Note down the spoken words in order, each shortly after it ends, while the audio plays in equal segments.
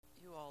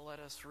led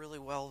us really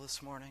well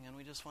this morning, and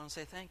we just want to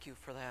say thank you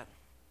for that.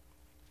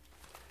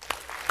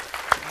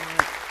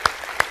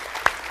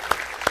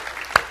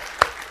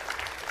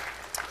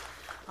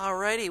 All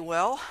righty,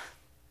 well,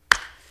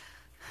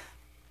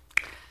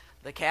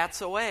 the cat's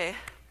away.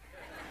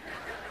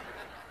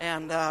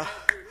 And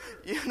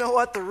you know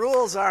what the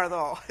rules are,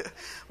 though.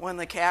 When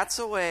the cat's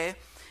away,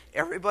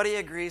 everybody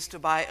agrees to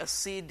buy a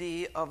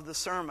CD of the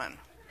sermon.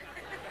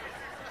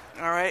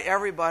 All right,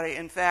 everybody.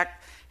 In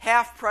fact,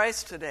 half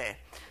price today.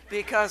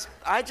 Because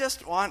I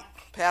just want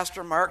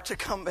Pastor Mark to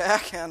come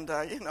back and,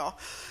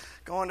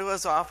 go into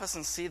his office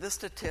and see the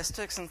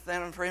statistics, and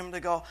then for him to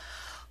go,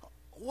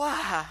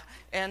 wow.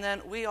 And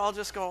then we all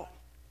just go.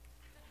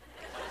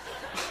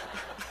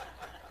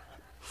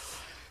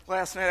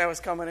 Last night I was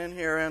coming in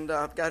here and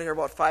got here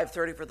about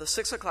 5:30 for the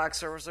 6 o'clock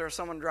service. There was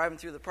someone driving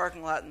through the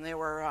parking lot, and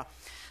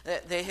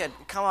they had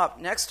come up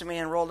next to me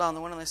and rolled down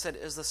the window, and they said,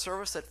 "Is the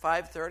service at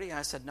 5:30?" And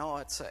I said, "No,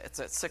 it's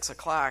at 6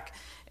 o'clock."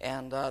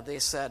 And they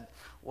said,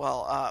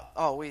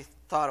 "Well, we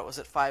thought it was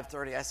at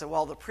 5:30." I said,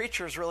 "Well, the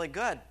preacher's really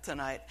good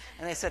tonight."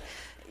 And they said,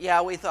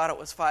 "Yeah, we thought it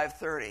was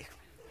 5:30.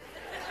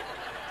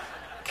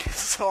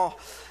 So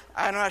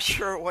I'm not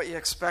sure what you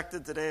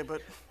expected today,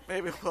 but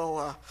maybe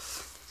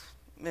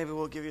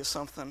we'll give you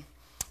something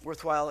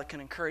worthwhile that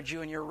can encourage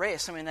you in your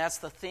race. I mean, that's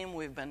the theme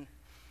we've been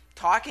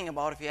talking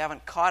about. If you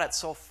haven't caught it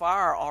so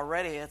far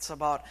already, it's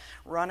about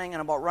running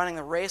and about running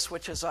the race,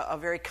 which is a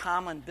very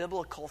common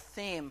biblical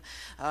theme,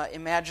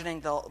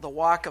 imagining the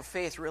walk of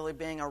faith really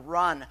being a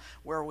run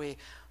where we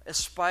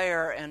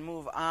aspire and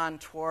move on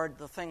toward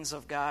the things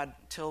of God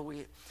till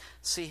we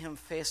see Him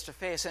face to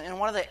face. And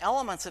one of the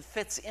elements that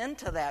fits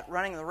into that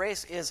running the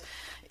race is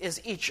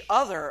each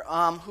other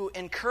who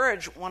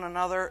encourage one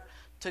another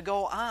to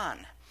go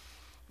on.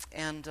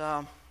 And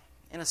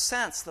in a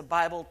sense, the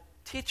Bible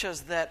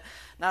teaches that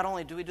not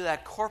only do we do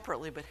that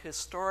corporately, but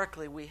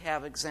historically we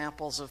have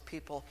examples of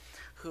people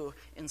who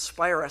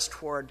inspire us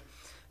toward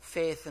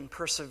faith and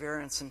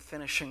perseverance and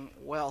finishing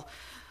well.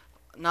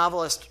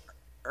 Novelist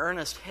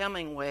Ernest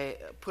Hemingway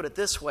put it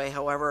this way,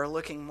 however,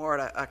 looking more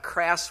at a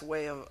crass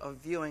way of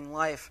viewing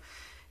life,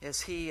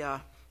 as he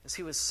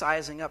was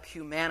sizing up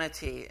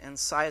humanity and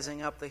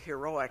sizing up the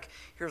heroic.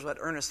 Here's what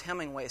Ernest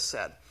Hemingway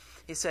said.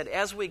 He said,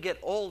 "As we get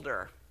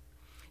older,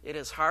 it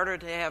is harder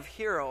to have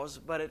heroes,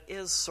 but it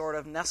is sort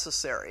of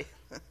necessary."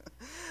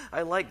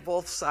 I like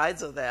both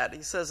sides of that.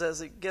 He says,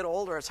 as you get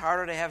older, it's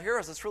harder to have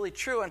heroes. It's really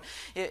true. And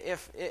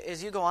if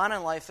as you go on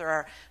in life, there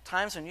are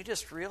times when you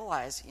just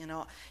realize, you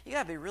got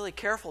to be really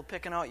careful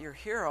picking out your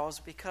heroes,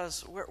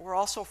 because we're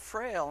all so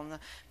frail, and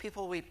the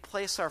people we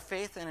place our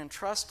faith in and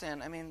trust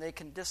in, I mean, they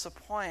can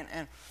disappoint,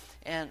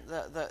 and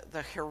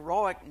the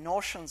heroic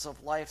notions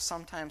of life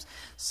sometimes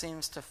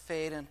seems to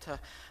fade into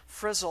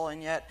frizzle,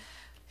 and yet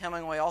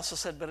Hemingway also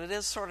said, but it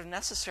is sort of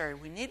necessary.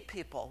 We need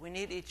people. We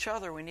need each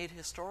other. We need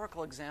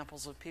historical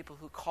examples of people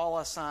who call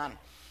us on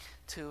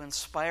to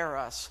inspire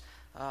us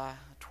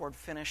toward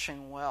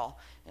finishing well.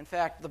 In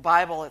fact, the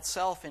Bible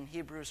itself in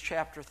Hebrews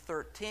chapter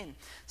 13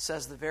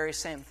 says the very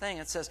same thing.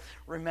 It says,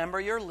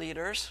 "Remember your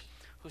leaders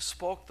who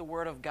spoke the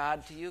word of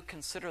God to you.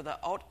 Consider the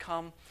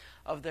outcome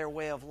of their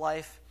way of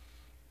life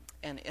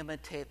and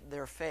imitate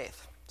their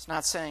faith." It's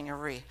not saying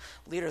every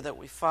leader that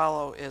we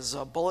follow is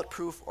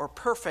bulletproof or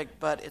perfect,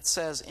 but it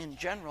says in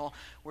general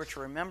we're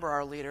to remember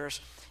our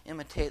leaders,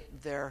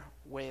 imitate their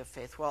way of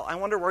faith. Well, I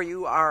wonder where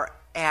you are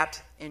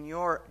at in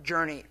your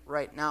journey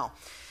right now.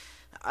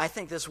 I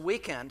think this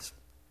weekend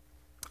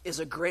is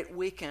a great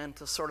weekend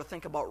to sort of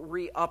think about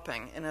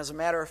re-upping. And as a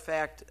matter of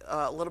fact,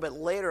 a little bit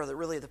later,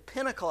 the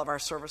pinnacle of our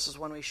service is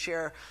when we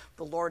share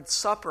the Lord's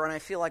Supper. And I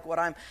feel like what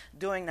I'm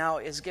doing now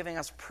is giving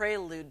us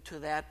prelude to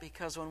that,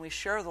 because when we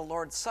share the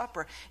Lord's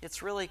Supper,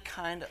 it's really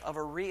kind of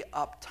a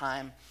re-up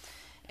time.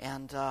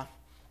 And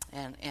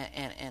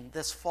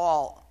this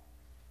fall,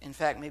 in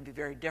fact, may be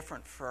very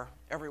different for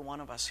every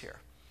one of us here.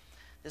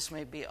 This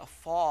may be a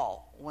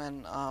fall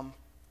when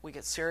we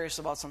get serious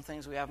about some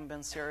things we haven't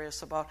been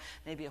serious about.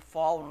 Maybe a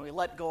fall when we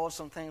let go of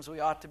some things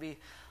we ought to be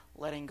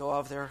letting go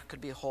of. There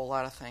could be a whole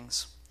lot of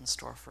things in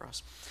store for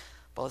us.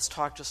 But let's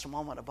talk just a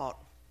moment about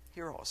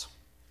heroes.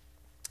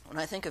 When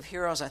I think of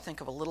heroes, I think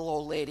of a little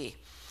old lady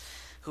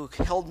who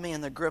held me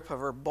in the grip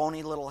of her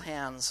bony little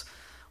hands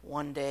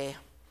one day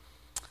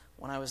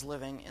when I was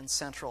living in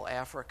Central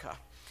Africa.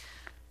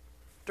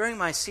 During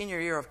my senior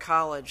year of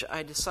college,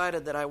 I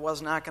decided that I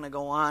was not going to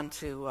go on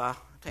to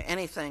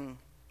anything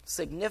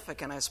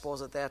significant, I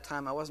suppose, at that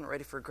time. I wasn't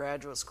ready for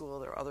graduate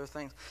school. There were other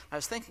things I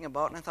was thinking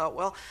about, and I thought,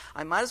 well,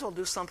 I might as well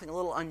do something a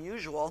little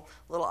unusual,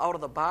 a little out of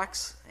the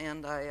box,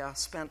 and I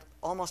spent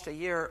almost a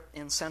year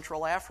in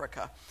Central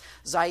Africa.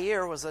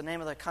 Zaire was the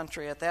name of the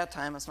country at that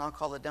time. It's now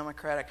called the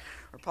Democratic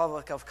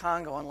Republic of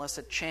Congo, unless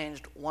it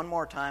changed one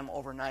more time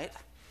overnight.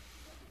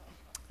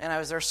 And I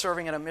was there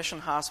serving at a mission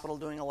hospital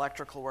doing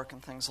electrical work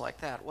and things like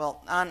that.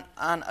 Well, on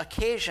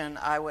occasion,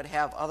 I would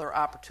have other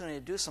opportunity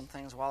to do some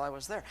things while I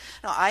was there.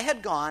 Now, I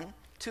had gone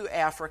to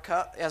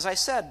Africa, as I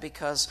said,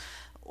 because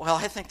Well,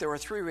 I think there were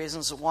three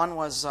reasons. One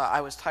was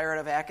I was tired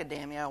of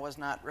academia. I was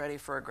not ready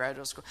for a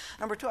graduate school.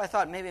 Number two, I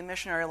thought maybe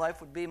missionary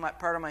life would be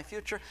part of my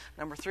future.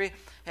 Number three,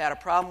 I had a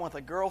problem with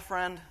a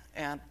girlfriend,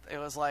 and it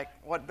was like,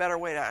 what better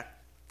way to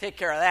take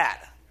care of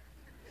that,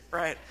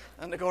 right,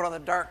 than to go to the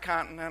dark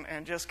continent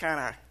and just kind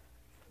of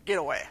get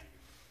away.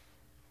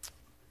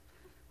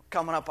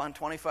 Coming up on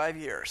 25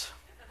 years.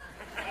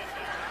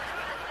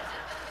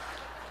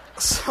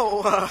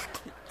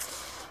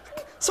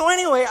 So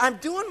anyway, I'm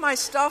doing my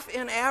stuff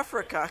in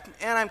Africa,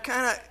 and I'm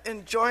kind of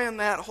enjoying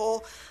that whole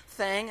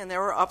thing, and there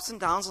were ups and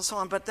downs and so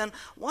on. But then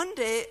one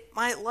day,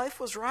 my life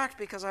was rocked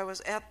because I was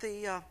at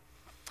the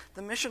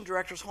mission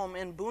director's home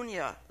in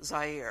Bunia,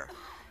 Zaire.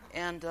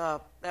 And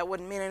that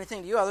wouldn't mean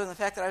anything to you other than the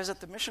fact that I was at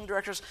the mission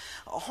director's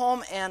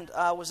home and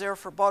was there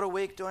for about a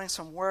week doing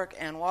some work.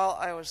 And while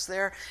I was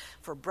there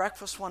for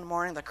breakfast one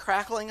morning, the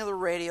crackling of the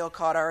radio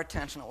caught our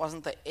attention. It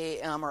wasn't the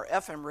AM or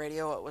FM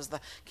radio. It was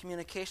the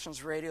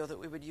communications radio that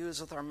we would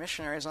use with our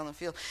missionaries on the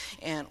field.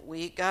 And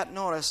we got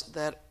notice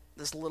that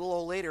this little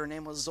old lady, her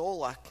name was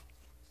Zola.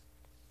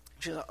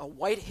 She's a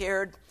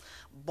white-haired,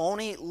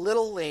 bony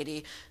little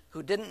lady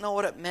who didn't know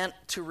what it meant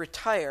to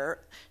retire.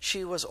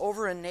 She was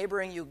over in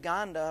neighboring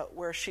Uganda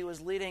where she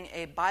was leading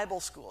a Bible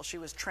school. She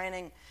was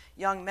training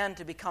young men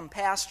to become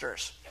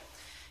pastors.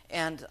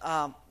 And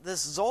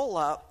this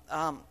Zola,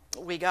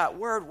 we got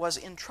word, was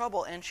in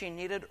trouble and she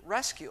needed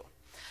rescue.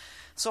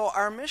 So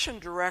our mission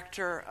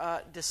director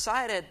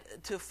decided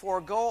to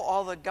forego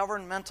all the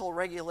governmental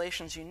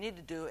regulations you need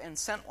to do and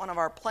sent one of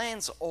our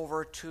planes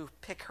over to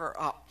pick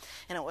her up.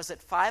 And it was at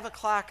 5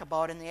 o'clock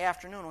about in the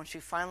afternoon when she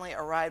finally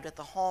arrived at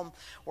the home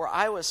where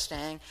I was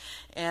staying.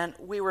 And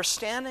we were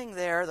standing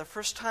there the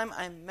first time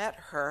I met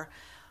her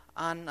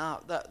on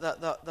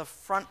the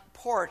front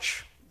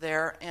porch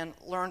there and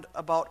learned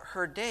about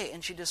her day,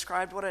 and she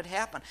described what had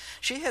happened.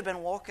 She had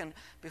been woken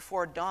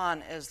before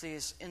dawn as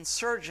these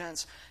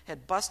insurgents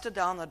had busted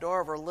down the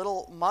door of her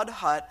little mud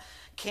hut,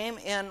 came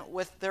in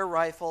with their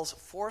rifles,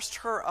 forced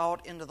her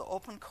out into the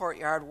open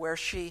courtyard where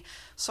she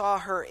saw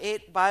her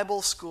 8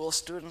 Bible school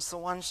students, the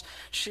ones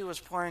she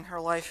was pouring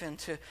her life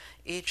into,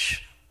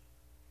 each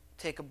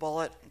take a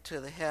bullet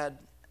to the head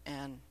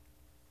and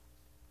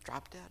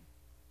drop dead.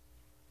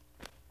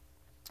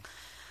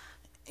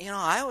 You know,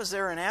 I was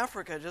there in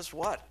Africa just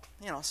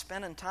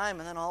spending time,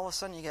 and then all of a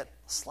sudden you get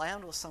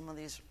slammed with some of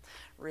these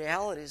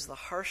realities, the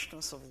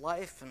harshness of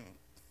life and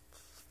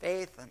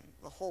faith and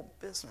the whole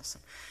business.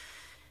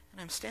 And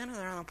I'm standing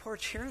there on the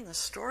porch hearing this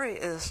story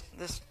is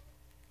this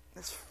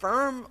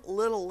firm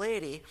little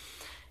lady,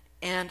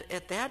 and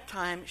at that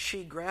time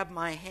she grabbed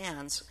my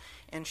hands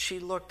and she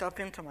looked up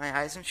into my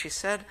eyes and she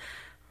said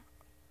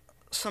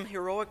some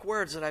heroic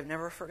words that I've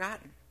never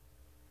forgotten.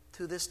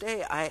 To this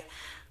day,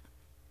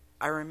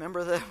 I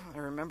remember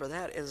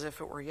that as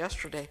if it were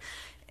yesterday,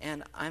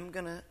 and I'm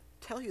going to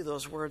tell you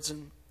those words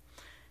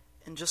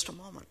in just a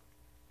moment.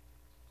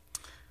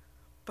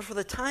 But for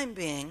the time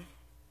being,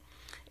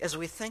 as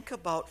we think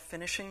about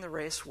finishing the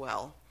race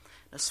well,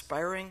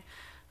 aspiring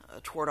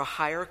toward a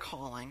higher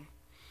calling,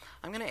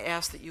 I'm going to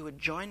ask that you would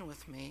join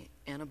with me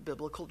in a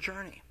biblical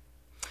journey.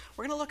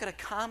 We're going to look at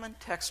a common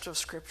text of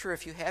Scripture.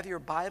 If you have your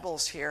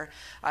Bibles here,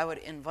 I would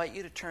invite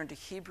you to turn to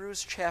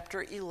Hebrews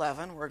chapter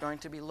 11. We're going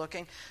to be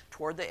looking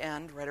toward the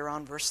end, right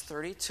around verse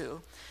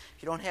 32.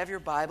 If you don't have your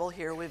Bible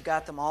here, we've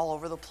got them all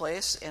over the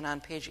place. And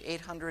on page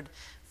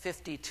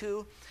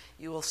 852,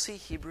 you will see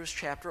Hebrews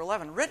chapter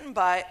 11, written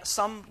by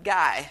some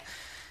guy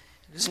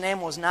whose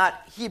name was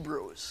not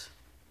Hebrews.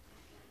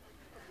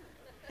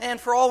 And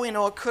for all we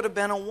know, it could have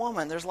been a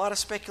woman. There's a lot of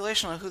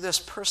speculation on who this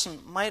person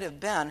might have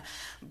been,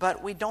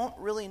 but we don't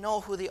really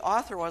know who the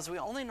author was. We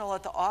only know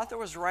that the author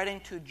was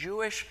writing to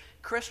Jewish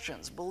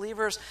Christians,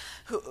 believers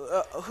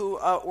who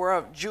were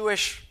of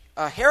Jewish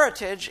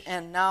heritage,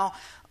 and now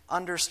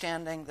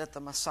understanding that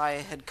the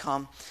Messiah had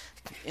come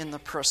in the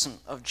person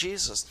of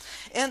Jesus.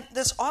 And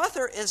this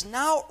author is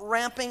now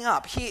ramping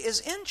up. He is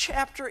in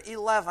chapter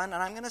 11, and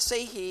I'm going to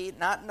say he,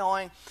 not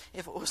knowing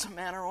if it was a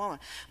man or a woman.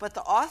 But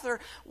the author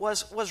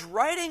was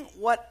writing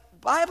what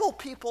Bible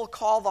people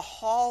call the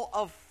Hall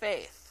of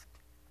Faith,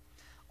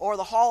 or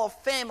the Hall of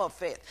Fame of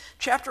Faith.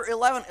 Chapter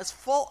 11 is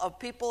full of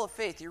people of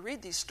faith. You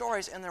read these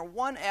stories, and they're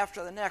one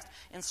after the next,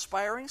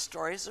 inspiring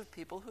stories of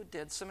people who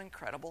did some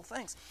incredible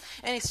things.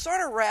 And he's sort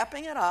of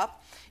wrapping it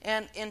up,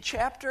 and in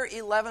chapter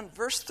 11,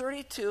 verse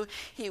 32,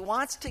 he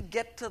wants to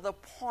get to the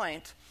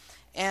point,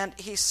 and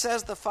he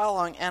says the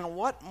following, "And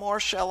what more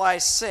shall I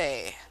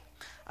say?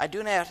 I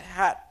do not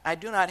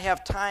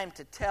have time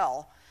to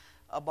tell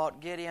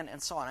about Gideon,"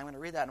 and so on. I'm going to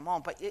read that in a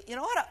moment. But you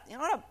know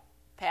what a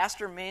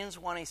pastor means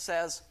when he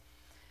says,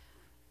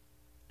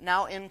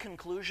 "Now in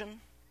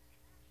conclusion"?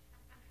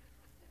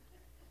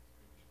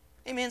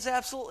 He means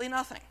absolutely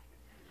nothing.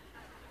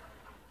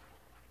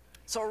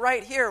 So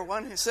right here,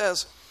 when he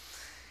says,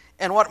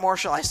 "And what more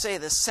shall I say?"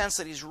 this sense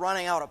that he's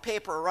running out of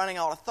paper or running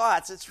out of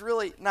thoughts, it's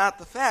really not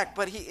the fact.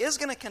 But he is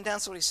going to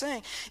condense what he's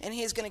saying, and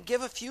he's going to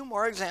give a few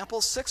more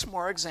examples, 6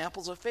 more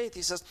examples of faith.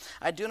 He says,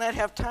 "I do not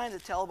have time to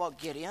tell about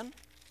Gideon,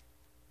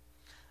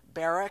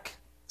 Barak,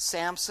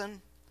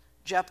 Samson,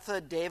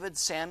 Jephthah, David,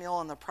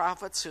 Samuel, and the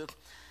prophets who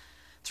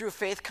through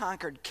faith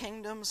conquered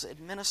kingdoms,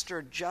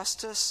 administered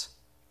justice,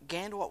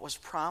 gained what was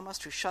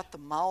promised, who shut the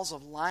mouths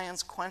of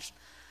lions, quenched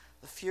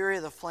the fury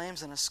of the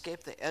flames, and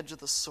escaped the edge of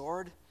the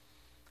sword,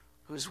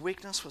 whose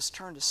weakness was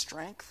turned to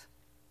strength,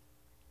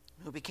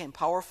 who became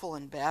powerful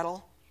in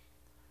battle,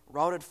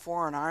 routed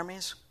foreign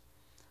armies.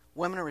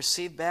 Women who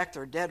received back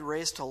their dead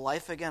raised to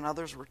life again.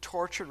 Others were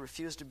tortured,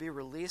 refused to be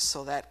released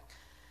so that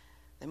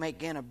they might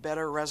gain a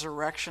better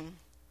resurrection.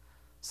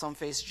 Some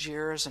faced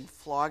jeers and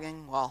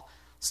flogging, while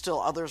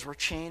still others were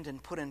chained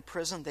and put in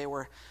prison. They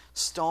were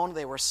stoned,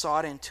 they were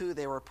sawed in two,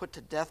 they were put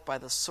to death by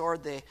the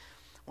sword. They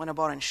went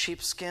about in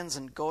sheepskins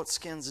and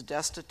goatskins,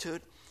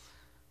 destitute,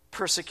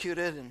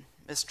 persecuted and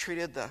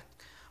mistreated. The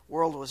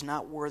world was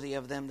not worthy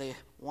of them. They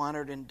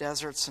wandered in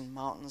deserts and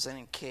mountains and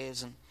in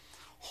caves and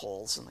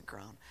holes in the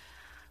ground.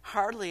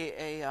 Hardly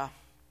a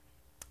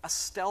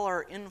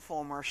stellar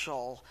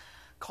infomercial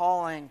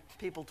calling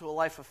people to a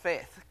life of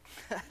faith.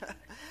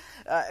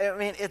 I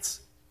mean,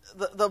 it's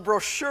the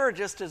brochure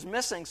just is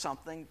missing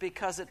something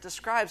because it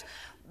describes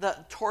the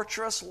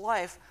torturous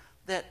life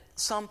that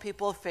some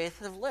people of faith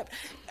have lived.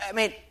 I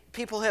mean,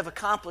 people have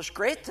accomplished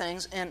great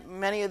things, and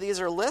many of these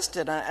are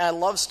listed. I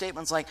love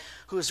statements like,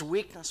 whose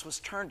weakness was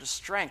turned to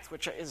strength,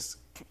 which is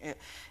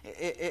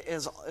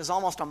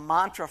almost a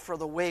mantra for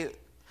the way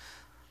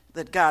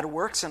that God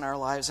works in our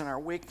lives and our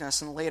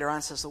weakness, and later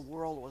on says the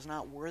world was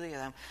not worthy of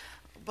them.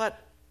 But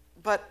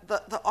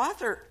the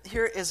author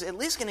here is at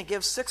least going to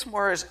give 6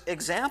 more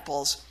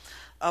examples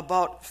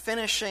about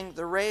finishing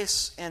the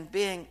race and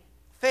being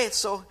faith.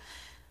 So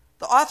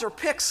the author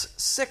picks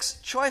 6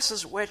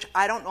 choices, which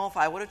I don't know if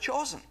I would have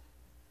chosen.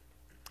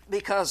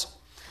 Because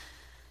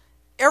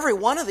every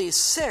one of these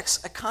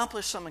 6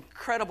 accomplished some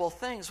incredible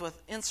things with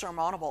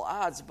insurmountable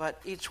odds, but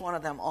each one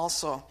of them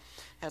also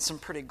had some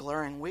pretty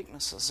glaring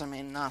weaknesses. I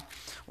mean,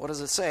 what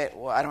does it say?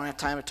 Well, I don't have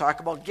time to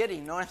talk about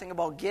Gideon. Know anything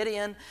about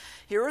Gideon?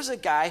 Here is a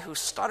guy who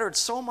stuttered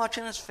so much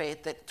in his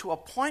faith that to a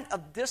point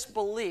of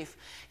disbelief,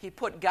 he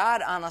put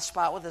God on the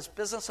spot with his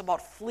business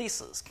about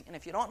fleeces. And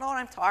if you don't know what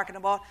I'm talking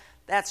about,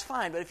 that's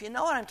fine. But if you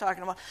know what I'm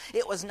talking about,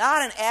 it was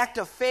not an act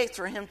of faith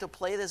for him to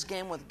play this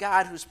game with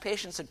God, whose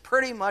patience had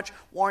pretty much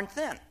worn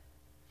thin.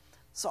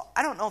 So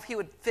I don't know if he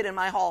would fit in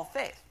my hall of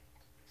faith.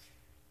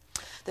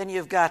 Then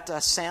you've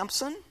got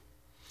Samson.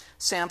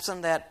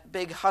 Samson, that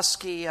big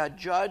husky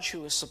judge who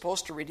was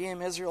supposed to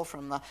redeem Israel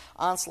from the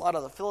onslaught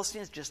of the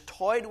Philistines, just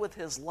toyed with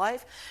his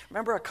life.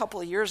 Remember a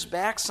couple of years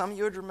back, some of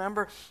you would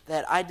remember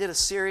that I did a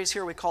series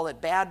here, we call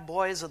it Bad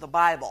Boys of the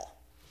Bible.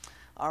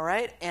 All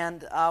right,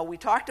 and we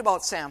talked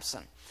about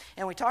Samson.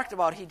 And we talked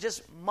about he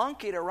just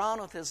monkeyed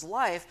around with his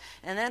life,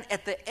 and then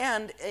at the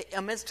end,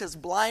 amidst his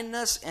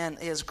blindness and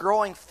his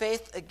growing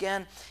faith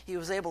again, he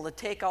was able to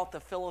take out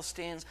the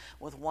Philistines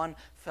with one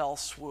fell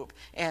swoop.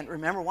 And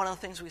remember, one of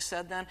the things we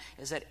said then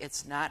is that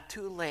it's not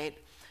too late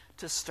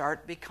to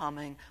start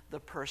becoming the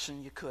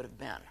person you could have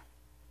been.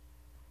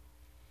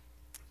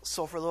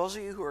 So for those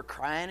of you who are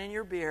crying in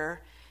your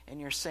beer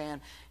and you're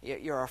saying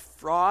you're a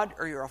fraud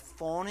or you're a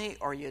phony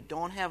or you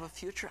don't have a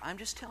future, I'm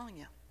just telling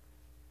you.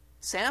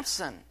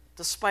 Samson,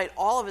 despite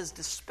all of his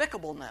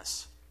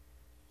despicableness,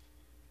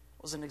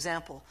 was an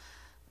example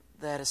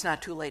that it's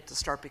not too late to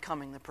start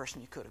becoming the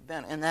person you could have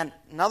been. And then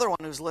another one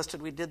who's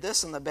listed, we did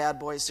this in the Bad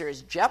Boys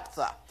series,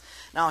 Jephthah.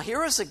 Now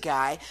here is a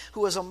guy who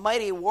was a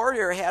mighty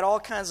warrior, had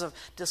all kinds of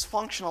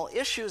dysfunctional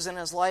issues in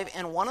his life,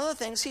 and one of the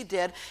things he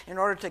did in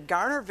order to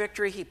garner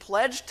victory, he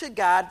pledged to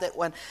God that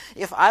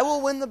if I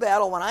will win the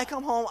battle, when I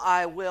come home,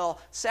 I will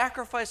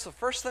sacrifice the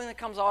first thing that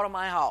comes out of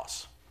my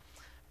house.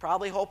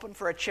 Probably hoping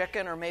for a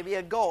chicken or maybe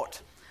a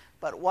goat.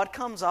 But what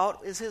comes out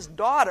is his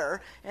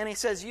daughter, and he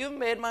says, "You've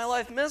made my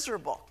life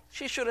miserable."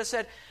 She should have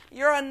said,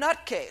 "You're a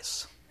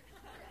nutcase."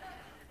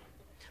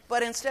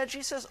 But instead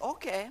she says,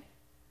 okay.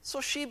 So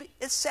she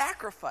is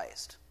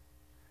sacrificed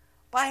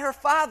by her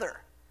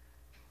father.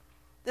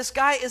 This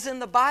guy is in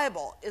the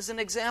Bible, is an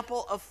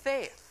example of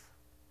faith.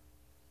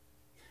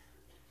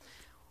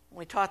 When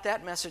we taught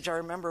that message, I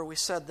remember we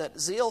said that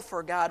zeal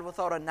for God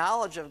without a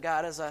knowledge of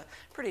God is a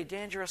pretty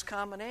dangerous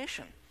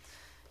combination.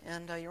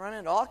 And you run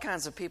into all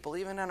kinds of people,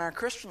 even in our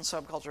Christian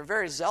subculture,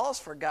 very zealous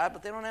for God,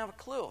 but they don't have a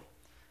clue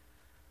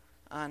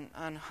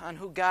on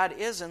who God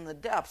is in the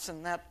depths,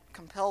 and that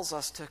compels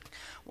us to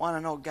want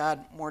to know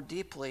God more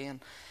deeply. And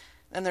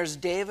then there's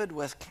David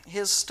with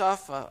his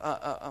stuff,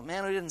 a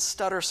man who didn't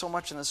stutter so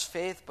much in his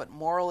faith, but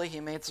morally he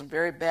made some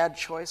very bad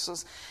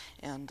choices,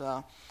 and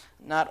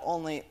not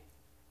only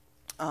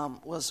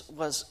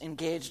was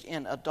engaged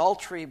in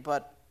adultery,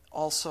 but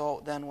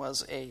also then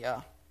was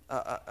a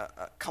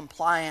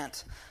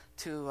compliant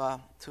to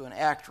an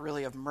act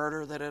really of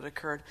murder that had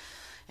occurred.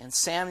 And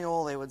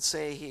Samuel, they would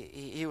say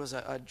he was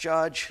a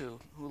judge who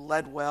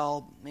led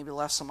well, maybe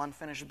left some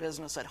unfinished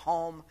business at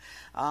home.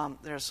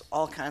 There's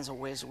all kinds of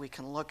ways that we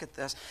can look at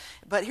this.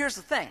 But here's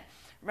the thing.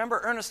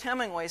 Remember, Ernest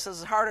Hemingway says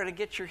it's harder to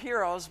get your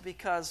heroes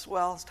because,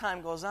 well, as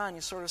time goes on,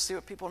 you sort of see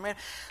what people are made.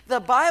 The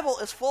Bible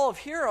is full of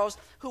heroes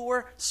who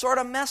were sort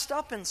of messed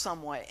up in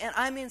some way. And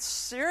I mean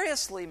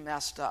seriously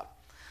messed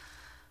up.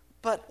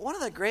 But one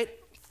of the great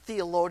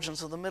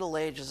theologians of the Middle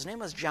Ages, his name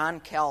was John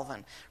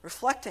Calvin,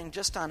 reflecting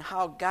just on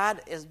how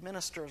God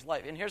administers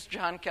life. And here's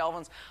John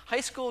Calvin's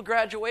high school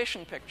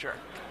graduation picture.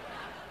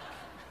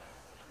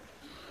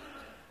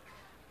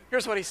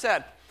 Here's what he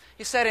said.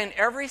 He said, "In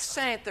every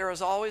saint there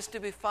is always to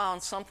be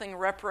found something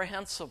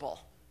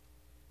reprehensible."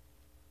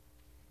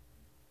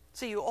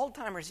 See, you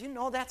old-timers, you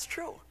know that's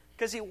true,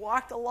 because you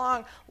walked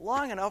along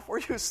long enough where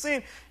you've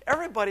seen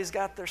everybody's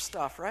got their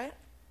stuff, right?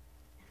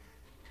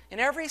 In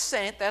every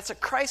saint, that's a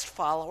Christ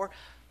follower,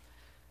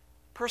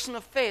 person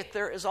of faith,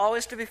 there is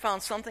always to be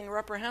found something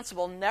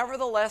reprehensible.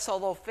 Nevertheless,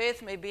 although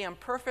faith may be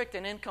imperfect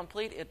and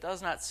incomplete, it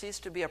does not cease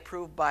to be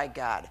approved by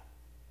God.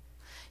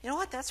 You know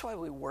what? That's why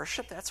we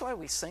worship. That's why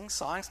we sing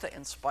songs to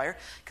inspire,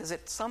 because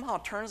it somehow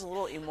turns a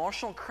little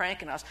emotional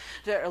crank in us,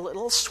 a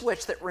little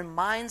switch that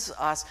reminds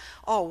us,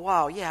 oh,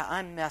 wow, yeah,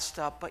 I'm messed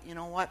up, but you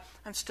know what?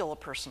 I'm still a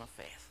person of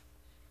faith.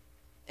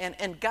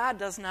 And God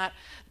does not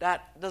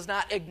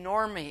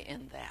ignore me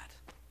in that.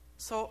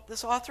 So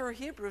this author of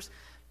Hebrews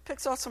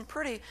picks out some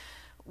pretty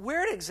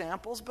weird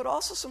examples, but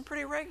also some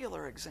pretty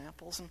regular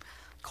examples, and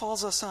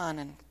calls us on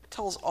and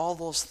tells all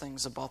those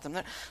things about them.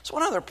 There's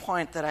one other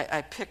point that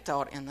I picked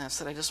out in this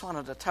that I just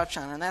wanted to touch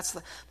on, and that's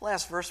the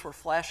last verse we're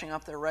flashing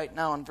up there right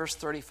now. In verse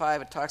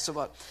 35, it talks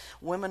about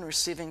women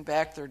receiving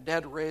back their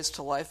dead raised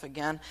to life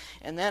again.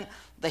 And then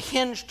the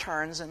hinge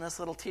turns in this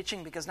little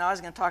teaching, because now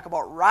he's going to talk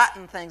about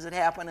rotten things that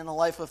happen in the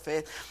life of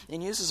faith,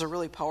 and uses a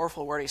really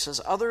powerful word. He says,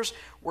 others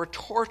were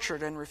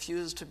tortured and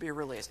refused to be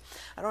released.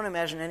 I don't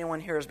imagine anyone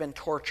here has been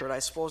tortured. I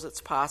suppose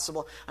it's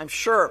possible. I'm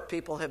sure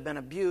people have been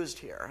abused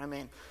here. I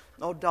mean,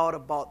 no doubt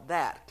about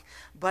that.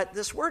 But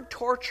this word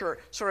torture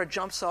sort of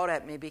jumps out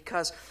at me,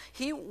 because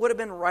he would have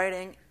been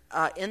writing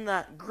in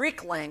the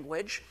Greek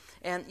language,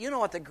 and you know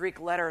what the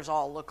Greek letters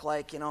all look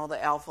like, you know,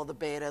 the alpha, the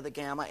beta, the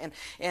gamma.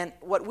 And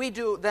what we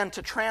do then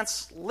to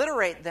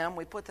transliterate them,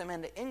 we put them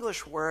into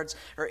English words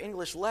or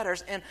English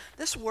letters. And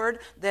this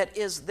word that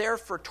is there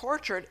for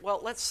tortured, well,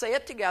 let's say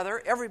it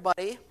together,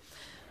 everybody.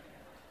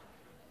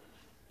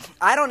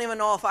 I don't even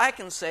know if I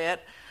can say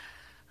it.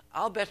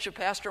 I'll bet you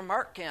Pastor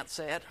Mark can't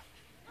say it.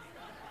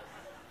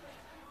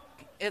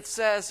 It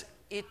says,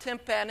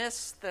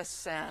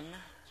 "Itympanisthesen."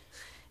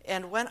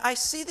 And when I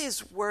see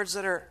these words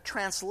that are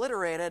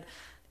transliterated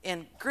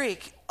in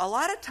Greek, a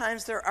lot of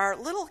times there are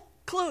little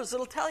clues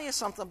that'll tell you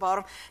something about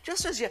them.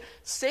 Just as you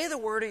say the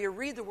word or you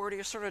read the word or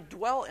you sort of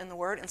dwell in the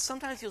word, and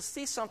sometimes you'll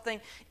see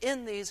something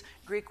in these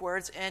Greek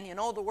words, and you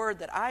know the word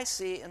that I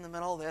see in the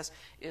middle of this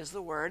is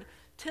the word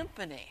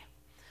tympany,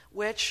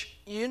 which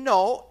you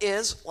know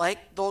is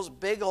like those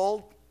big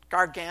old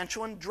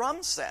gargantuan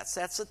drum sets.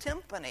 That's a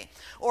timpani.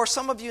 Or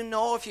some of you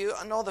know, if you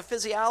know the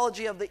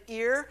physiology of the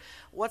ear,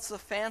 what's the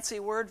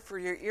fancy word for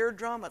your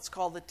eardrum? It's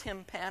called the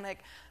tympanic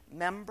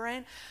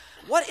membrane.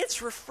 What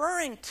it's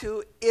referring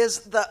to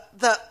is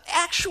the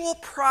actual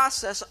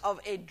process of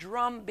a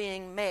drum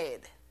being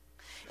made.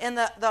 And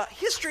the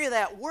history of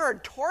that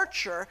word,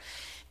 torture,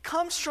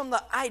 comes from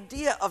the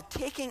idea of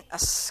taking a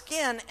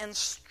skin and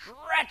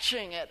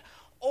stretching it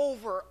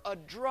over a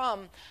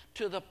drum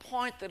to the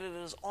point that it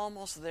is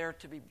almost there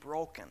to be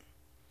broken.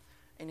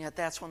 And yet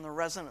that's when the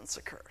resonance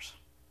occurs.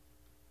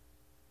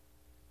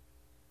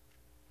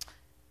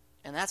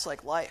 And that's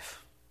like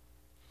life.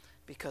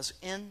 Because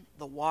in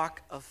the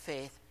walk of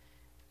faith,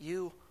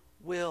 you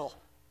will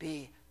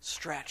be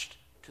stretched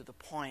to the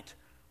point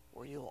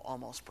where you will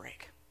almost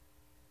break.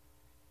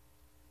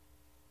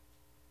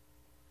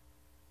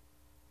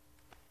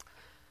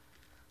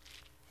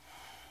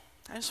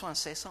 I just want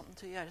to say something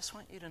to you. I just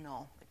want you to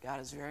know that God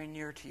is very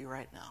near to you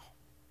right now.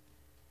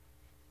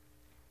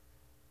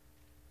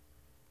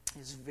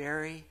 He's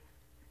very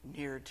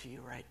near to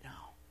you right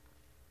now.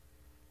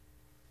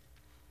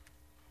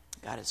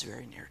 God is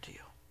very near to you.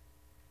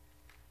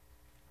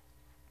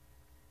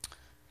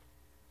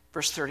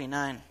 Verse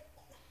 39.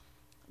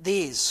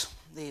 These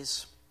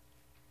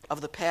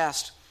of the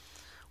past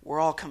were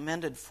all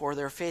commended for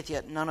their faith,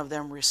 yet none of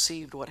them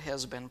received what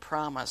has been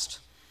promised.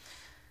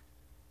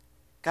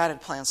 God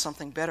had planned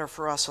something better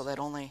for us, so that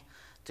only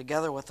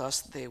together with us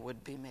they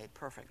would be made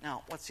perfect.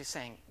 Now, what's he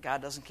saying? God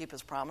doesn't keep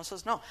his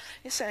promises? No.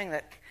 He's saying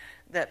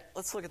that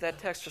let's look at that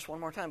text just one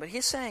more time. But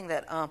he's saying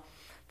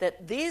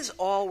that these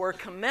all were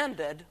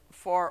commended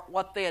for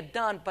what they had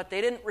done, but they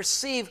didn't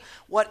receive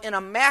what in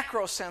a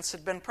macro sense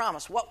had been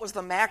promised. What was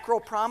the macro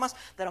promise?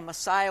 That a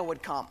Messiah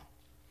would come,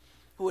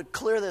 who would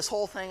clear this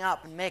whole thing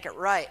up and make it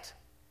right.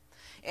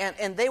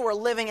 And they were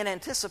living in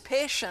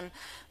anticipation,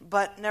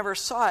 but never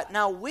saw it.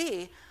 Now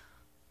we,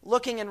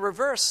 looking in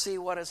reverse, see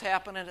what has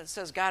happened, and it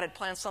says God had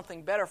planned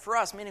something better for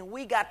us, meaning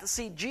we got to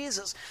see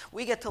Jesus.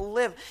 We get to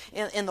live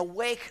in the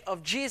wake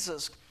of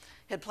Jesus.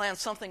 Had planned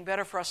something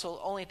better for us, so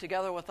only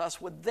together with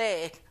us would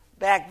they,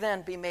 back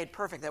then, be made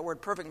perfect. That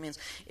word perfect means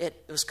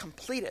it was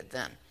completed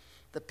then.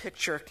 The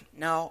picture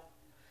now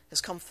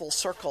has come full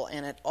circle,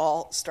 and it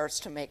all starts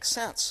to make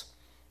sense.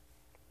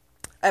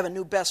 I have a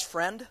new best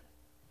friend.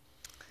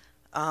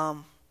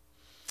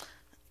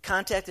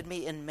 Contacted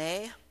me in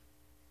May.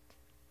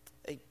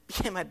 He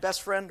became my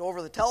best friend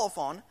over the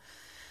telephone.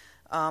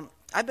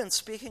 I've been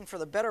speaking for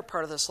the better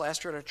part of this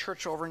last year at a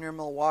church over near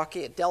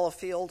Milwaukee at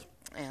Delafield,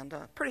 and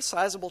a pretty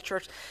sizable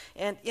church.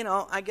 And,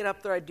 I get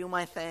up there, I do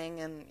my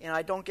thing, and,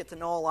 I don't get to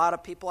know a lot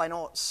of people. I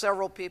know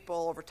several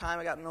people over time.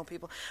 I got to know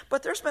people.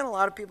 But there's been a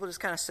lot of people just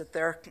kind of sit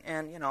there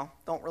and,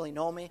 don't really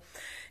know me.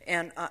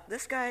 And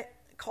this guy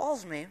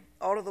calls me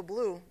out of the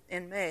blue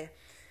in May,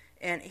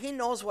 and he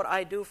knows what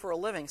I do for a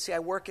living. See, I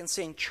work in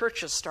seeing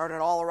churches started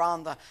all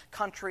around the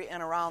country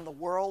and around the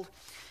world.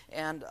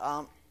 And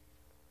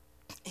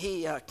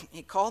he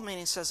called me and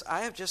he says,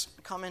 I have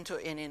just come into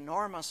an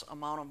enormous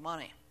amount of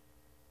money.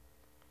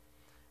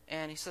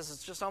 And he says,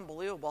 it's just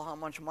unbelievable how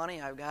much money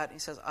I've got. And he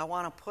says, I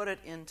want to put it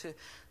into,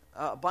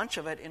 a bunch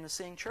of it into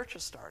seeing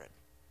churches started.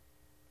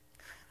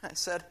 I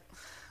said,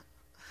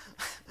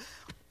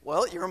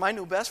 well, you're my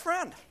new best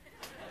friend.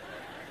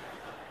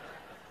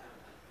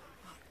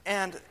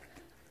 And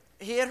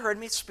he had heard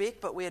me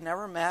speak, but we had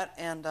never met.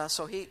 And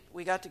so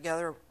we got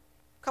together a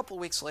couple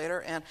of weeks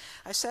later, and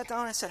I sat down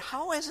and I said,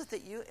 how is it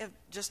that you have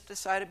just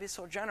decided to be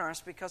so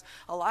generous? Because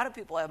a lot of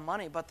people have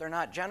money, but they're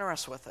not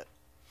generous with it.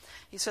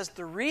 He says,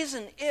 the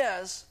reason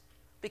is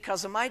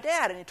because of my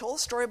dad. And he told a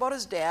story about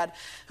his dad,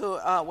 who,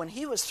 when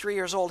he was 3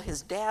 years old,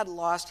 his dad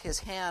lost his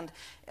hand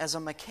as a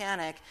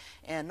mechanic,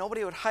 and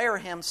nobody would hire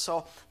him,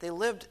 so they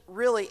lived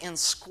really in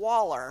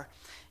squalor.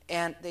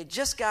 And they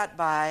just got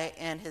by,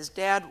 and his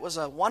dad was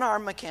a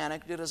one-arm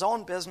mechanic, did his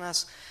own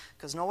business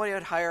because nobody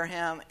would hire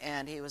him,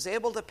 and he was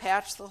able to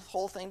patch the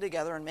whole thing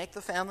together and make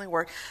the family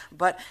work.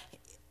 But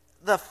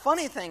the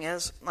funny thing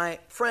is, my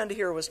friend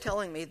here was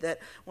telling me that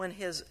when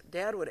his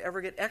dad would ever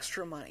get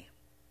extra money,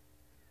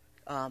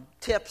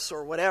 tips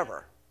or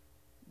whatever,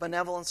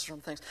 benevolence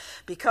from things,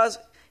 because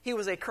he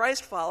was a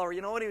Christ follower,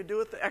 you know what he would do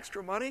with the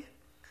extra money?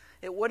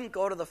 It wouldn't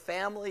go to the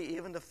family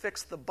even to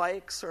fix the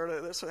bikes or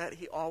to this or that.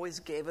 He always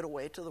gave it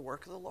away to the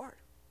work of the Lord.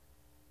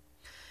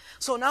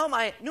 So now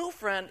my new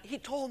friend, he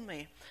told me,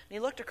 and he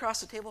looked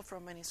across the table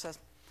from me and he says,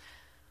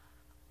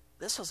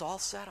 this was all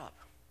set up.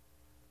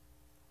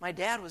 My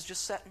dad was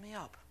just setting me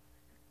up.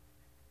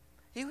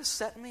 He was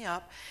setting me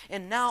up,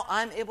 and now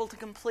I'm able to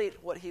complete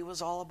what he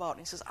was all about. And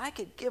he says, I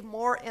could give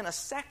more in a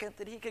second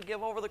than he could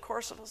give over the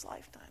course of his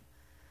lifetime.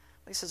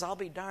 He says, I'll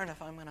be darned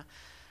if I'm going to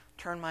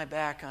turn my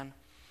back on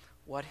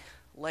what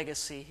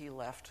legacy he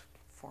left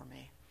for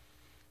me.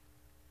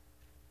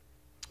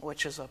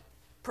 Which is a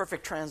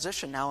perfect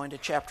transition now into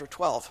chapter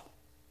 12.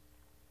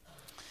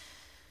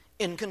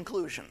 In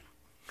conclusion,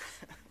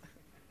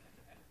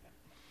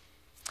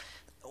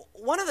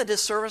 one of the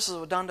disservices that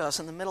was done to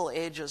us in the Middle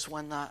Ages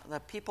when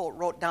the people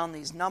wrote down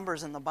these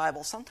numbers in the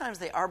Bible, sometimes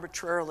they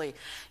arbitrarily,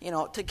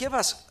 to give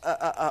us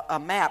a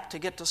map to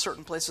get to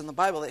certain places in the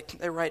Bible,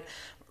 they write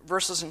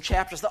verses and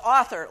chapters. The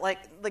author,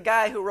 like the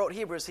guy who wrote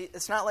Hebrews,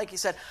 it's not like he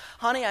said,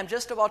 honey, I'm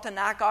just about to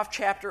knock off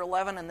chapter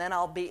 11 and then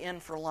I'll be in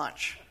for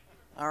lunch.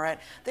 All right?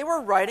 They were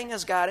writing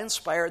as God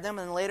inspired them,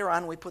 and later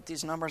on we put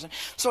these numbers in.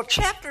 So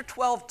chapter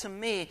 12, to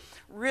me,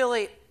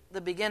 really, the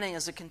beginning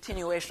is a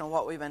continuation of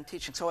what we've been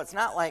teaching. So it's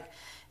not like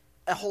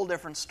a whole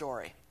different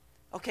story.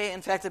 Okay?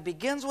 In fact, it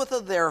begins with a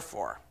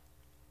therefore.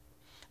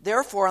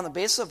 Therefore, on the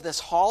basis of this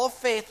hall of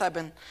faith I've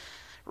been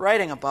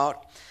writing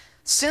about,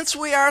 since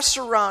we are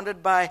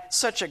surrounded by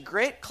such a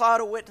great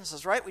cloud of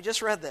witnesses, right? We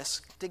just read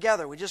this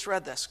together. We just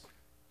read this.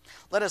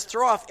 Let us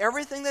throw off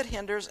everything that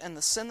hinders and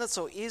the sin that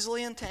so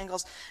easily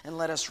entangles, and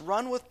let us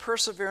run with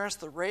perseverance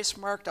the race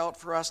marked out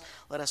for us.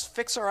 Let us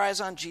fix our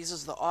eyes on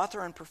Jesus, the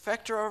author and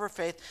perfecter of our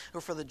faith, who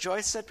for the joy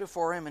set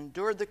before him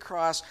endured the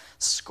cross,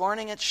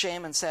 scorning its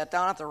shame, and sat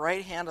down at the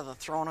right hand of the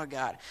throne of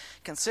God.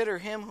 Consider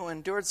him who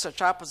endured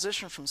such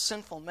opposition from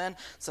sinful men,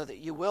 so that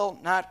you will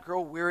not grow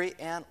weary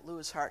and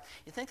lose heart.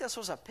 You think this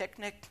was a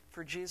picnic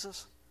for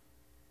Jesus?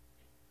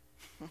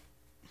 He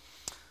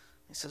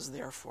says,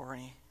 therefore,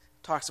 and he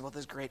talks about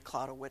this great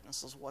cloud of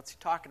witnesses. What's he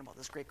talking about,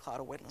 this great cloud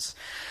of witnesses?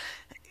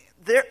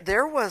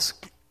 There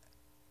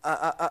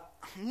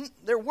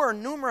were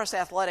numerous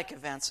athletic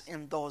events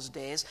in those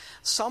days.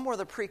 Some were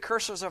the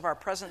precursors of our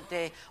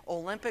present-day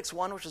Olympics.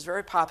 One, which was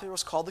very popular,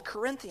 was called the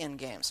Corinthian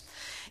Games.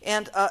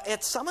 And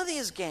at some of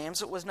these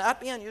games, it was not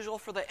be unusual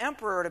for the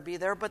emperor to be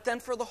there, but then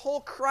for the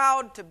whole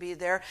crowd to be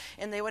there,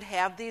 and they would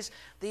have these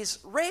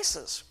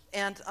races.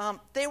 And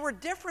they were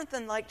different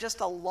than like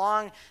just a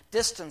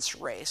long-distance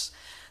race.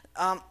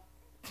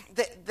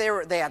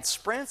 They had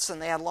sprints and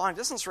they had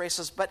long-distance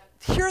races, but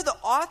here the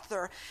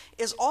author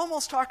is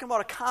almost talking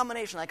about a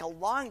combination, like a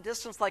long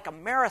distance, like a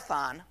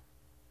marathon,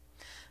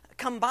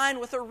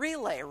 combined with a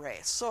relay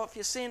race. So if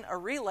you've seen a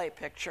relay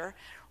picture,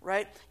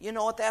 right, you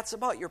know what that's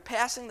about. You're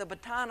passing the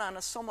baton on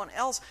to someone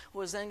else who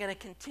is then going to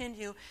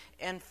continue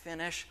and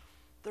finish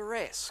the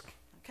race.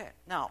 Okay,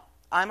 now,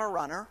 I'm a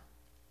runner.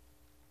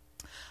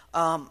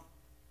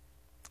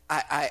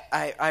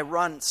 I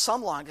run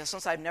some long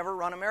distance. I've never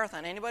run a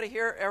marathon. Anybody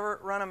here ever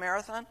run a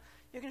marathon?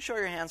 You can show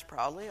your hands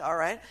proudly, all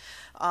right.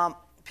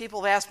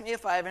 People have asked me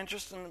if I have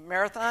interest in a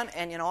marathon,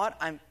 and you know what?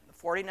 I'm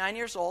 49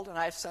 years old, and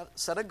I've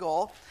set a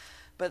goal,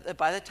 but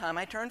by the time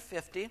I turn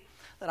 50,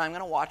 that I'm going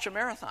to watch a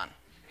marathon.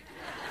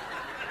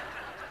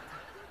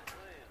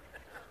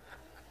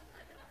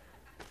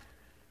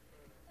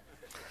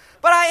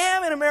 But I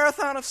am in a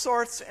marathon of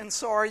sorts, and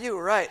so are you,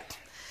 right?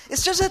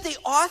 It's just that the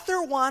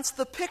author wants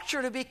the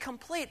picture to be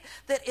complete,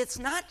 that it's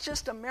not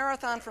just a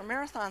marathon for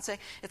marathon's sake,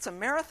 it's a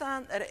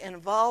marathon that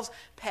involves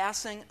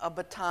passing a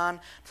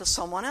baton to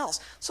someone else.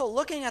 So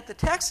looking at the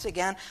text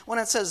again, when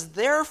it says,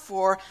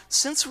 therefore,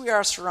 since we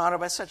are surrounded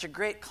by such a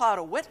great cloud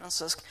of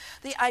witnesses,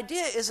 the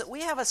idea is that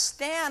we have a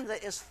stand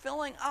that is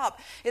filling up.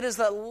 It is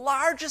the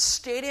largest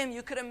stadium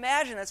you could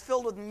imagine. It's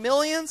filled with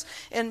millions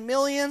and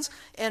millions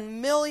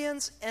and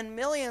millions and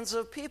millions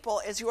of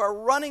people as you are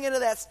running into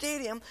that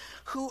stadium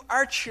who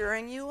are cheering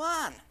you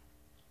on.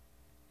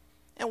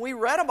 And we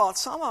read about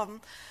some of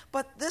them,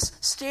 but this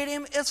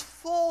stadium is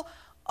full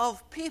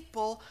of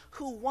people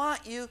who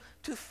want you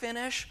to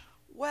finish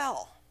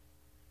well.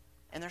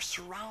 And they're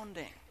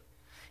surrounding.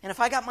 And if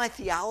I got my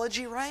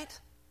theology right,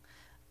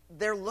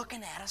 they're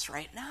looking at us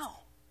right now.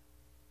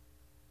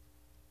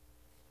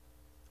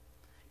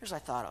 Here's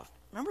what I thought of.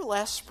 Remember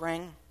last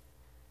spring,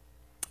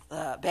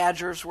 the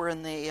Badgers were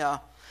in the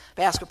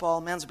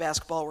men's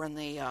basketball were in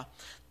the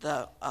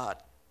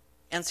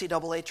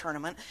NCAA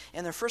tournament,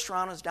 and their first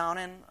round was down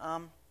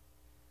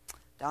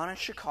in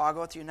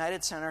Chicago at the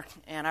United Center.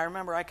 And I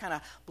remember I kind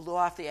of blew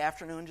off the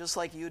afternoon just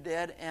like you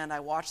did, and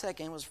I watched that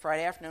game. It was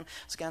Friday afternoon.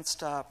 It was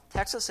against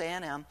Texas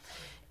A&M,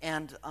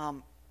 and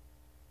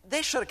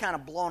they should have kind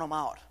of blown them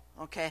out,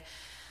 okay?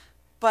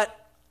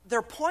 But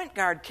their point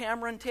guard,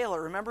 Cameron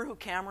Taylor, remember who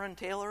Cameron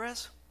Taylor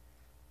is?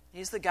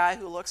 He's the guy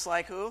who looks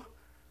like who?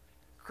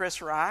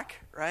 Chris Rock,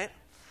 right?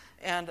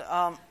 And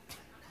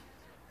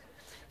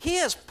he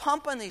is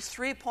pumping these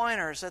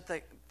three-pointers at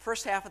the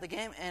first half of the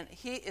game, and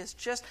he is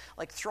just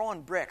like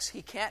throwing bricks.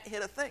 He can't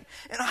hit a thing.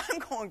 And I'm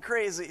going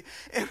crazy.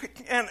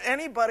 And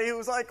anybody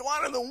who's like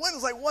wanting to win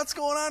is like, what's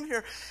going on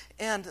here?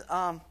 And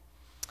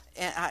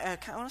I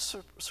kind of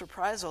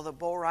surprised, though, that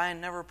Bo Ryan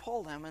never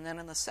pulled him. And then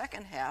in the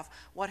second half,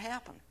 what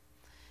happened?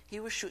 He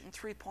was shooting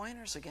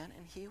three-pointers again,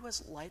 and he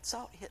was lights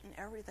out, hitting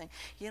everything.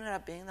 He ended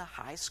up being the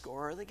high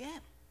scorer of the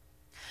game.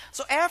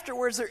 So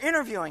afterwards, they're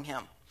interviewing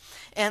him.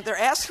 And they're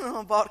asking him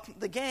about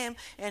the game,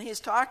 and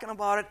he's talking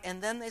about it.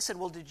 And then they said,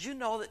 well, did you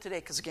know that today,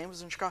 because the game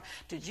was in Chicago,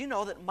 did you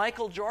know that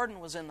Michael Jordan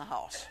was in the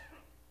house?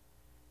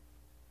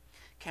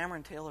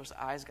 Cameron Taylor's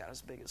eyes got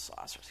as big as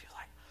saucers. He was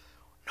like,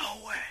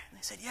 no way. And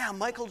they said, yeah,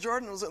 Michael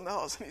Jordan was in the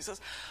house. And he says,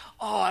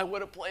 oh, I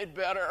would have played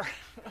better.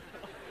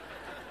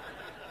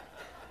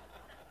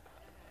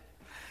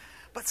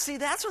 But see,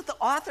 that's what the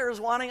author is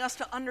wanting us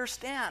to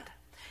understand,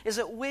 is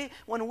that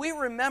when we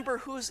remember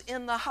who's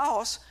in the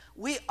house,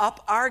 we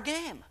up our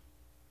game,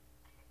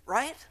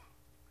 right?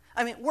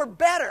 I mean, we're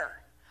better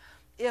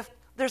if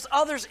there's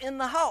others in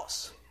the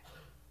house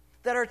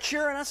that are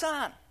cheering us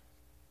on.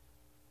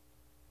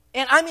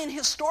 And I mean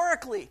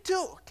historically,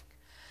 too.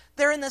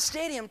 They're in the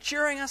stadium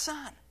cheering us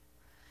on.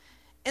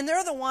 And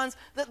they're the ones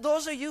that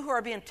those of you who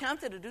are being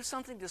tempted to do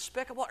something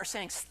despicable are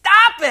saying,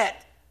 stop it!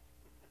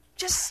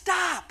 Just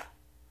stop.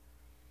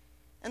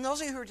 And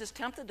those of you who are just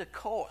tempted to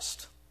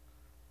coast,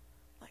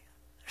 like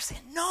they're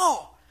saying,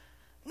 no,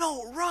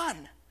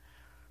 run.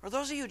 Or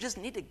those of you who just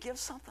need to give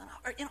something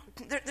up. Or,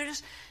 they're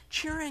just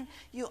cheering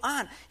you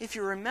on. If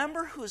you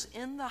remember who's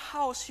in the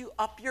house, you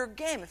up your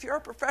game. If you're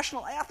a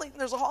professional athlete and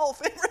there's a Hall of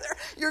Famer there,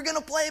 you're going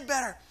to play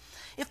better.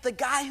 If the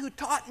guy who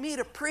taught me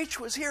to preach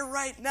was here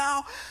right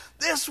now,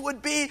 this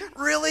would be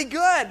really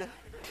good.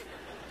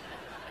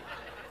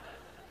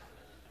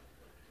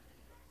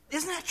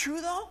 Isn't that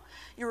true, though?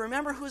 You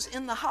remember who's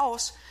in the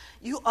house,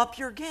 you up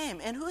your game.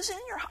 And who's in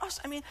your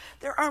house? I mean,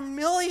 there are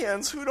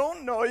millions who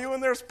don't know you,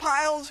 and there's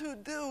piles who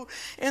do,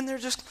 and they're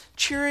just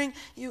cheering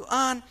you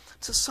on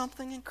to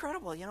something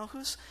incredible.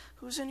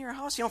 Who's in your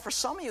house? For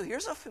some of you,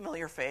 here's a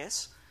familiar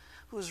face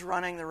who's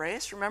running the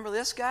race. Remember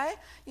this guy?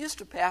 He used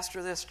to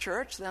pastor this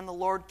church. Then the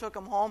Lord took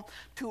him home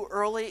too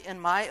early, in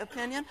my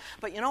opinion.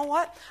 But you know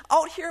what?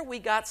 Out here, we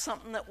got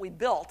something that we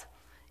built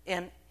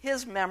in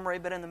his memory,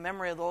 but in the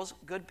memory of those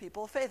good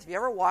people of faith. Have you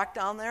ever walked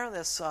down there,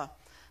 this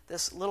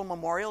little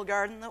memorial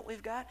garden that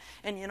we've got?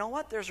 And you know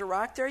what? There's a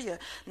rock there. You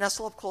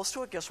nestle up close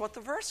to it. Guess what the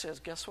verse is?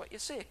 Guess what you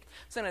see?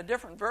 It's in a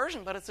different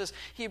version, but it says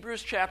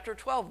Hebrews chapter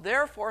 12.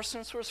 Therefore,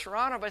 since we're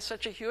surrounded by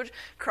such a huge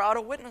crowd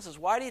of witnesses,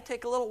 why do you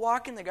take a little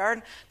walk in the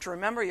garden? To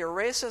remember your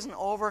race isn't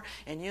over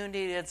and you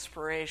need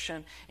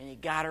inspiration, and you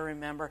got to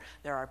remember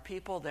there are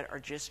people that are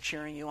just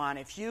cheering you on.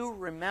 If you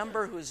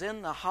remember who's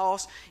in the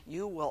house,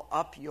 you will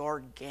up your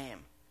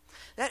game.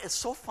 That is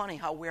so funny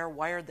how we are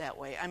wired that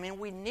way. I mean,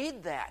 we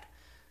need that.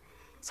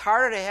 It's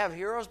harder to have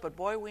heroes, but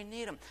boy, we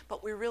need them.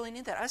 But we really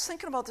need that. I was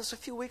thinking about this a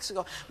few weeks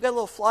ago. We got a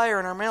little flyer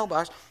in our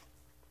mailbox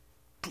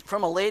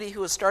from a lady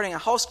who was starting a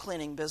house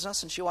cleaning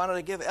business, and she wanted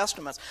to give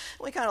estimates.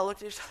 And we kind of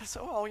looked at each other and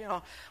said,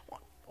 well,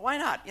 why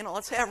not?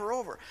 Let's have her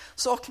over.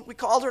 So we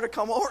called her to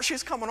come over.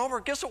 She's coming over.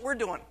 Guess what we're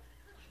doing?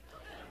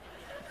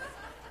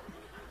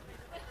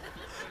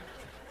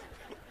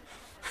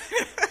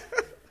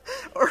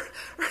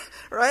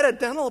 Or I had a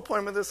dental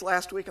appointment this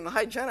last week, and the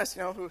hygienist,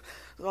 who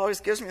always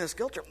gives me this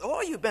guilt trip,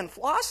 oh, you've been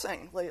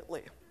flossing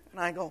lately. And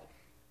I go,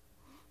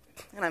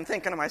 and I'm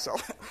thinking to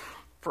myself,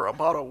 for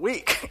about a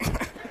week.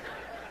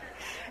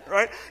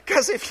 right?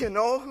 Because if you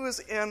know who's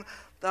in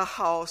the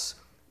house,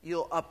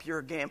 you'll up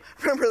your game.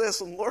 Remember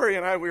this when Lori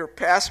and I, we were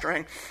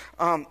pastoring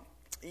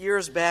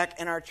years back,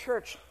 and our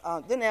church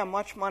didn't have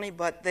much money,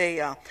 but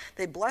they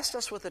blessed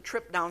us with a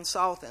trip down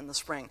south in the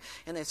spring,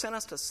 and they sent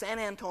us to San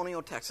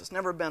Antonio, Texas.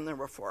 Never been there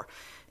before.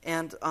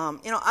 And,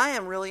 I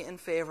am really in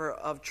favor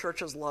of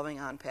churches loving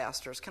on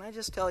pastors. Can I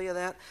just tell you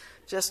that?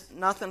 Just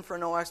nothing for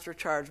no extra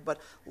charge,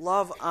 but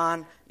love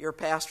on your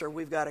pastor.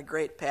 We've got a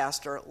great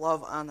pastor.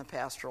 Love on the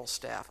pastoral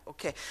staff.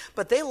 Okay,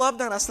 but they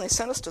loved on us, and they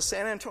sent us to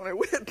San Antonio.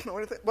 We didn't know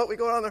anything, but we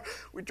go down there.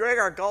 We drag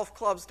our golf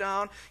clubs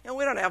down.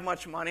 We don't have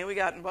much money.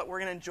 But we're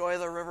going to enjoy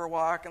the river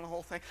walk and the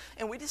whole thing.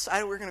 And we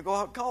decided we were going to go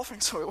out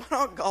golfing, so we went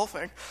out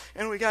golfing,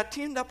 and we got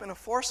teamed up in a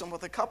foursome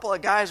with a couple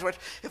of guys, which,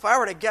 if I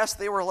were to guess,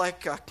 they were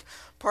like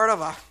part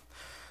of a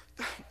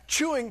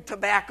chewing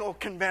tobacco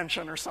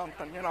convention or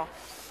something,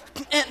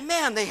 And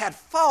man, they had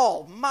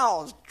foul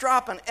mouths,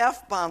 dropping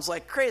F-bombs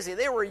like crazy.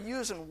 They were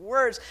using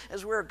words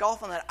as we were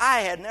golfing that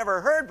I had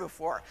never heard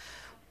before.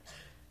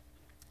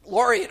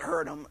 Lori had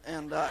heard them,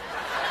 and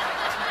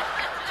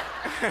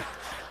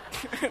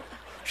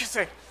she'd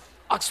say,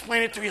 "I'll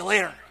explain it to you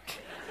later.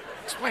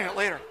 Explain it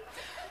later."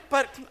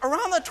 But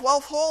around the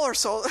 12th hole or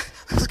so,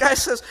 this guy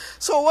says,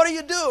 "So what do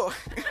you do?"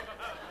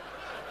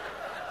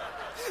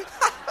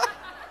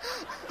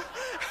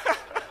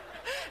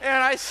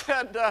 And I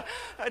said,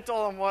 I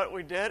told him what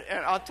we did,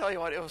 and I'll tell you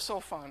what, it was so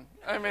fun.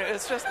 I mean,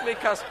 it's just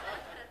because,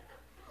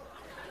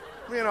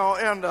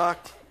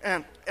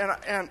 and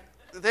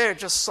they're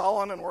just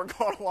sullen, and we're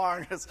going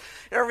along.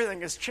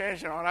 Everything has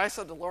changed, And I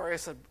said to Lori, I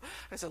said,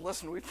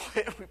 listen, we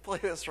play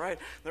this right,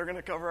 they're going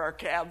to cover our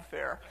cab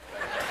fare.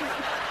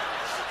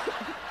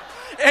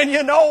 And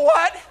you know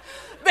what?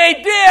 They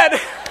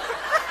did.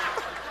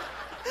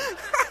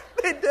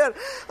 They did.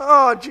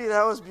 Oh, gee,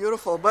 that was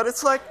beautiful. But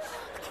it's like,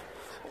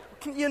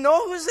 you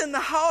know who's in the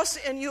house,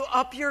 and you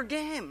up your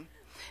game.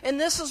 And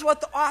this is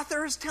what the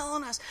author is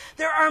telling us.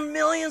 There are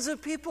millions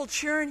of people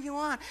cheering you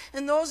on.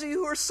 And those of you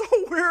who are so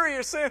weary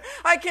are saying,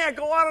 "I can't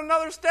go on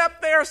another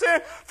step." They are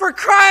saying, "For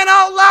crying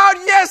out loud,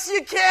 yes,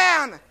 you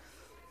can."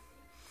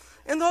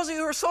 And those of you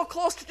who are so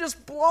close to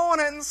just blowing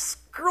it and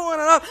screwing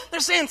it up,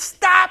 they're saying,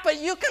 "Stop it.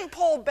 You can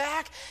pull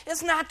back.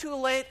 It's not too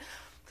late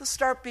to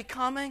start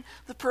becoming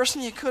the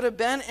person you could have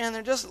been," and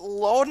they're just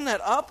loading it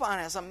up on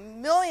us,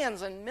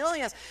 millions and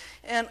millions,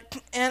 and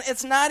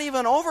it's not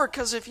even over,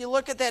 because if you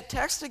look at that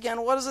text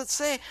again, what does it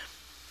say?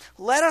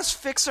 "Let us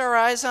fix our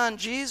eyes on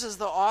Jesus,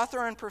 the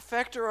author and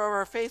perfecter of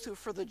our faith, who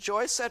for the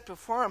joy set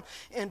before him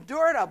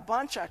endured a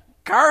bunch of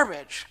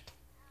garbage.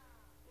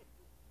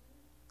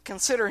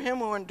 Consider him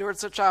who endured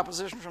such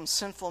opposition from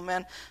sinful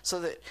men, so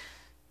that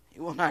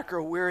you will not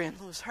grow weary and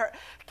lose heart."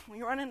 When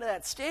you run into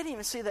that stadium,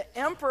 you see the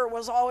emperor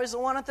was always the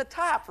one at the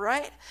top,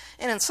 right?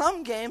 And in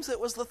some games, it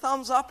was the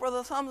thumbs up or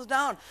the thumbs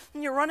down.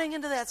 And you're running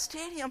into that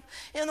stadium,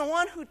 and the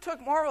one who took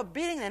more of a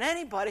beating than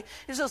anybody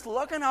is just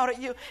looking out at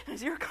you. And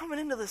as you're coming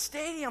into the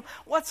stadium,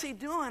 what's he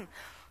doing?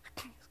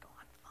 He's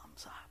going,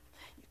 thumbs up.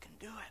 You can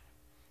do it.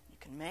 You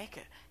can make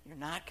it. You're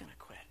not going to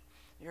quit.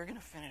 You're going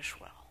to finish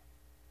well.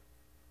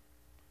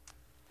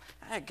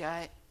 I had a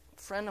guy,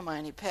 a friend of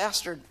mine, he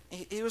pastored.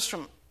 He was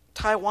from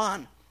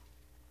Taiwan.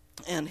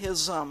 And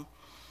his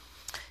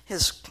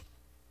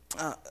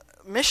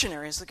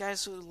missionaries, the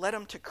guys who led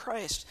him to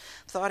Christ,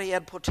 thought he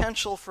had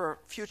potential for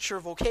future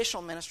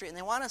vocational ministry, and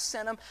they want to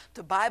send him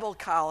to Bible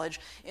college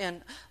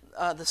in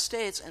the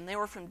States, and they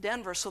were from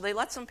Denver, so they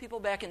let some people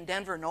back in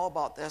Denver know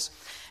about this,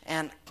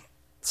 and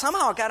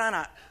somehow it got on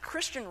a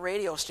Christian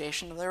radio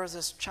station. There was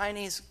this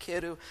Chinese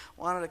kid who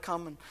wanted to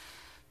come and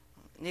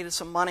needed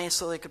some money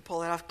so they could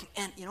pull it off,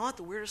 and you know what?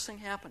 The weirdest thing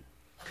happened.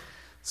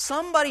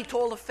 Somebody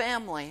told a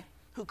family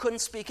who couldn't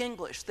speak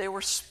English. They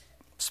were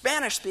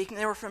Spanish speaking.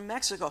 They were from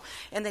Mexico.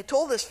 And they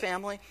told this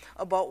family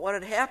about what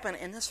had happened.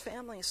 And this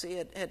family, you see,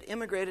 had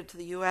immigrated to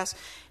the U.S.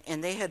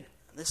 And they had,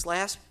 this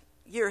last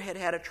year,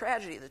 had a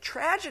tragedy. The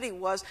tragedy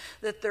was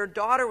that their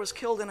daughter was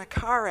killed in a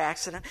car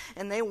accident,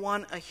 and they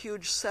won a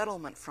huge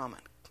settlement from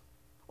it.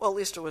 Well, at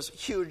least it was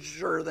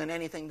huger than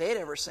anything they'd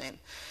ever seen.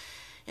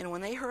 And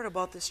when they heard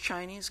about this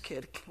Chinese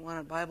kid who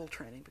wanted Bible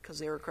training because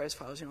they were Christ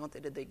followers, you know what they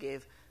did?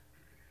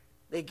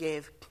 They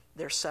gave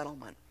their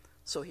settlement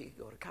so he could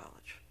go to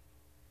college.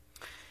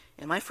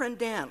 And my friend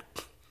Dan,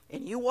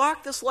 and you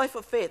walk this life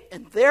of faith,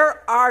 and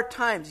there are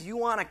times you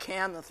want to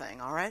can the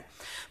thing, all right?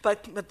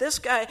 But this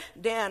guy,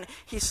 Dan,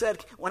 he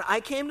said, when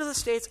I came to the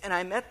States and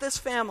I met this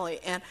family,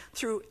 and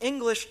through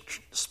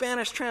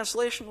Spanish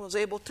translation was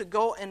able to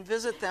go and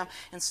visit them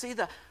and see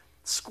the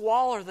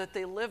squalor that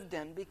they lived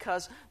in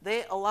because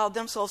they allowed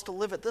themselves to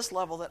live at this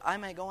level that I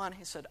may go on.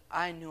 He said,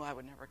 I knew I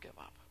would never give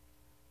up.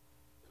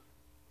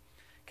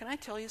 Can I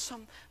tell you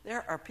something?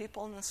 There are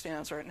people in the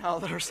stands right now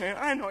that are saying,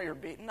 I know you're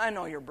beaten. I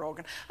know you're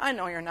broken. I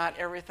know you're not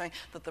everything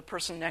that the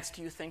person next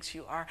to you thinks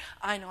you are.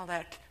 I know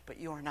that, but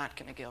you are not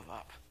going to give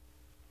up.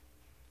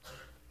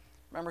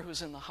 Remember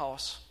who's in the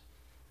house.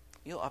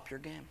 You'll up your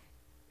game.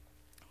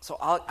 So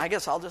I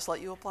guess I'll just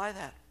let you apply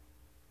that.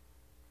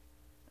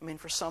 I mean,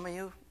 for some of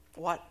you,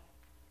 what?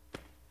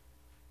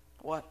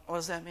 What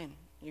does that mean?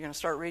 You're going to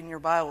start reading your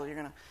Bible. You're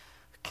going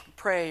to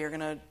pray. You're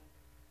going to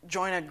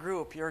join a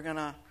group. You're going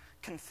to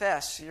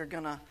confess. You're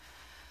going to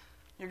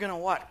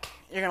what?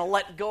 You're going to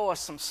let go of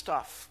some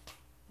stuff.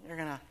 You're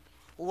going to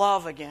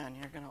love again.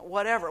 You're going to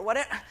whatever.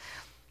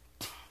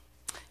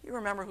 You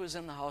remember who's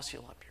in the house,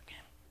 you'll up your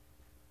game.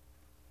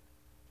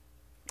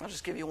 I'll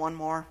just give you one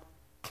more.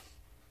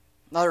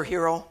 Another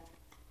hero.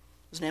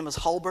 His name is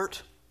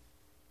Hulbert.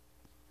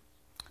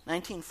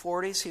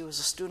 1940s, he was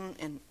a student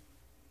in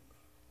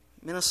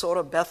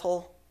Minnesota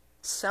Bethel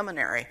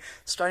Seminary,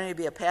 starting to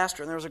be a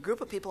pastor. And there was a group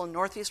of people in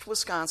northeast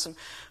Wisconsin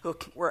who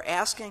were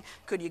asking,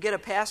 could you get a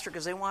pastor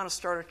because they want to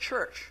start a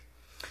church.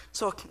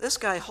 So this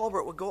guy,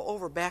 Hulbert, would go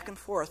over back and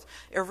forth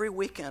every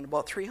weekend,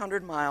 about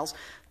 300 miles,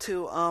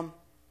 to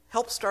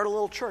help start a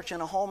little church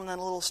in a home and then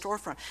a little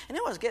storefront. And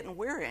it was getting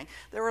wearying.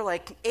 There were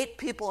like 8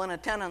 people in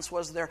attendance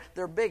was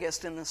their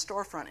biggest in the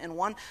storefront. And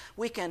one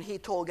weekend he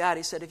told God,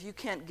 he said, if you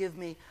can't give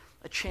me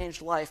a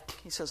changed life,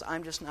 he says,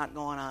 I'm just not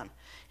going on.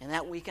 And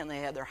that weekend they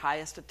had their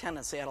highest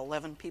attendance. They had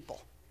 11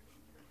 people.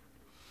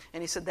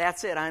 And he said,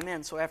 that's it, I'm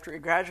in. So after he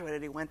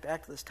graduated, he went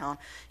back to this town.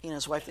 He and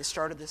his wife, they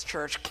started this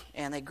church,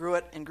 and they grew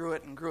it and grew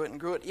it and grew it and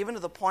grew it, even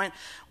to the point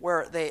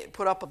where they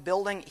put up a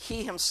building.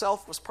 He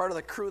himself was part of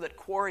the crew that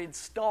quarried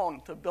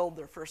stone to build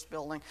their first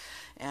building,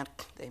 and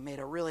they made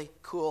a really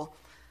cool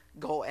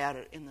go at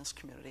it in this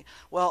community.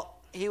 Well,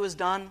 he was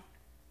done,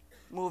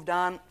 moved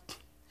on,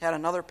 had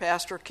another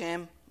pastor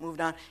came, moved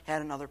on,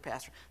 had another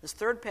pastor. This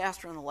third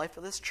pastor in the life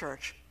of this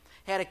church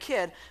had a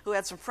kid who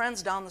had some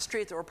friends down the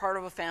street that were part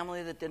of a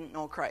family that didn't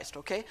know Christ,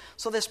 okay?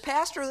 So this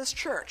pastor of this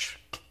church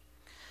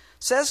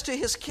says to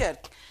his kid,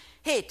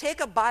 hey, take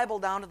a Bible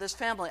down to this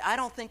family. I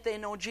don't think they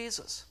know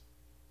Jesus.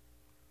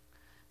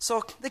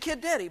 So the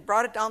kid did. He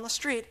brought it down the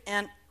street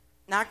and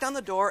knocked on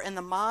the door, and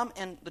the mom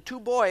and the 2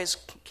 boys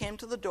came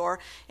to the door,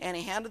 and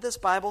he handed this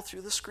Bible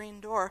through the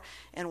screen door,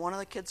 and one of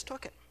the kids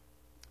took it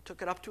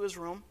up to his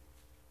room,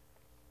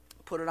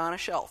 put it on a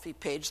shelf. He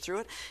paged through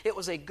it. It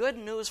was a Good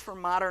News for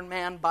Modern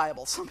Man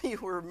Bible. Some of you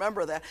will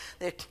remember that.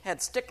 They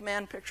had stick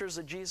man pictures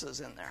of Jesus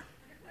in there.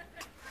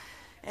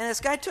 And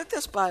this guy took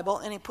this Bible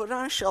and he put it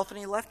on a shelf and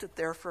he left it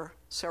there for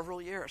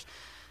several years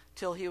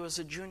till he was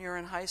a junior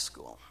in high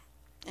school.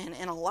 And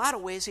in a lot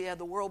of ways, he had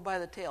the world by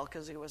the tail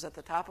because he was at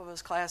the top of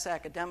his class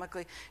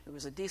academically. He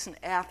was a decent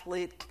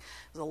athlete.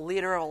 He was a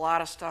leader of a lot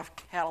of stuff,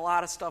 had a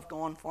lot of stuff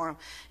going for him.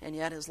 And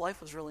yet his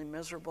life was really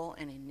miserable,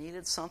 and he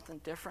needed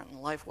something different,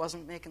 and life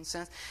wasn't making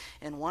sense.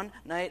 And one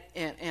night,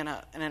 in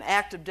an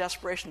act of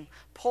desperation,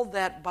 pulled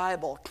that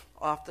Bible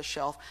off the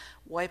shelf,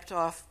 wiped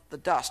off the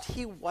dust.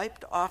 He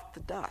wiped off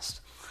the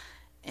dust.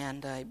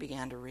 And he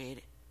began to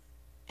read.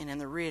 And in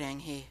the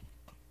reading, he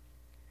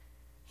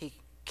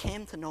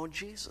came to know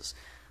Jesus.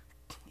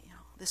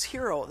 This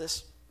hero,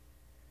 this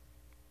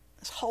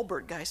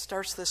Hulbert guy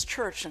starts this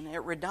church, and it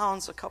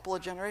redounds a couple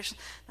of generations.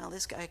 Now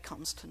this guy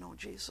comes to know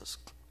Jesus.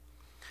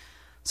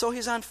 So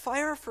he's on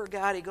fire for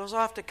God. He goes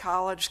off to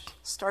college,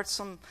 starts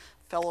some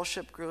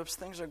fellowship groups.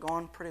 Things are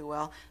going pretty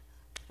well.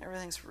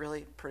 Everything's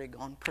really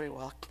going pretty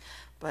well.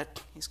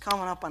 But he's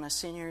coming up on a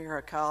senior year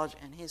of college,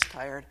 and he's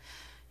tired.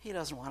 He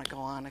doesn't want to go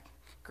on to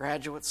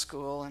graduate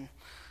school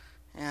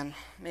and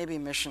maybe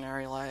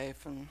missionary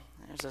life, and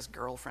there's this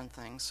girlfriend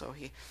thing. So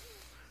he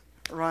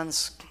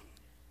runs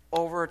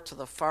over to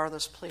the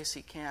farthest place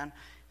he can,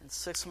 and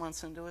 6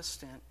 months into his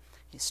stint,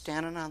 he's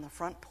standing on the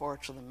front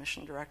porch of the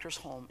mission director's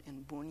home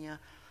in Bunia,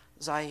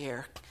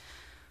 Zaire,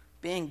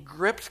 being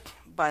gripped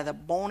by the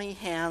bony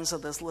hands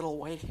of this little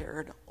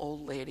white-haired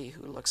old lady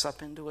who looks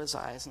up into his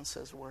eyes and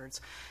says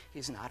words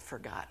he's not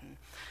forgotten.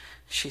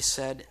 She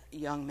said,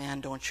 young man,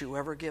 don't you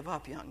ever give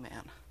up, young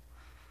man.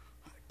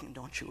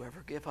 Don't you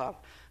ever give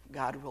up.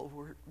 God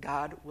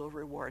will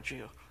reward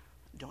you.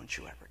 Don't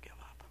you ever give up.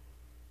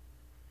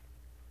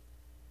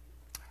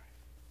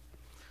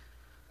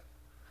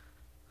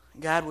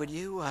 God, would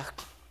you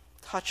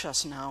touch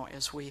us now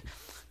as we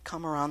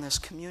come around this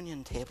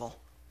communion table?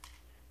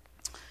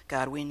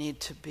 God, we need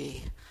to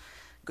be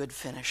good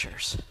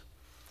finishers.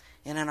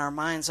 And in our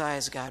mind's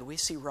eyes, God, we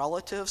see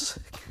relatives.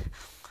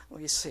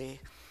 We see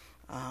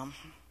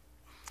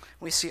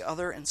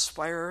other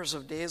inspirers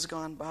of days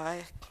gone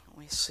by.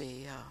 We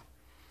see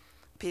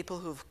people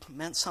who've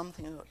meant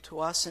something to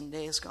us in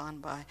days gone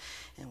by,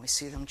 and we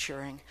see them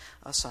cheering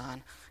us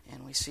on,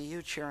 and we see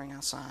you cheering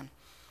us on.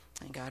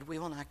 And God, we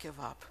will not give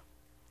up.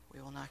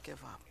 We will not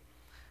give up.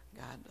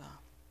 God,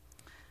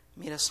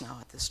 meet us now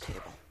at this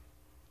table.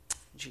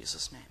 In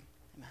Jesus' name,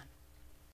 amen.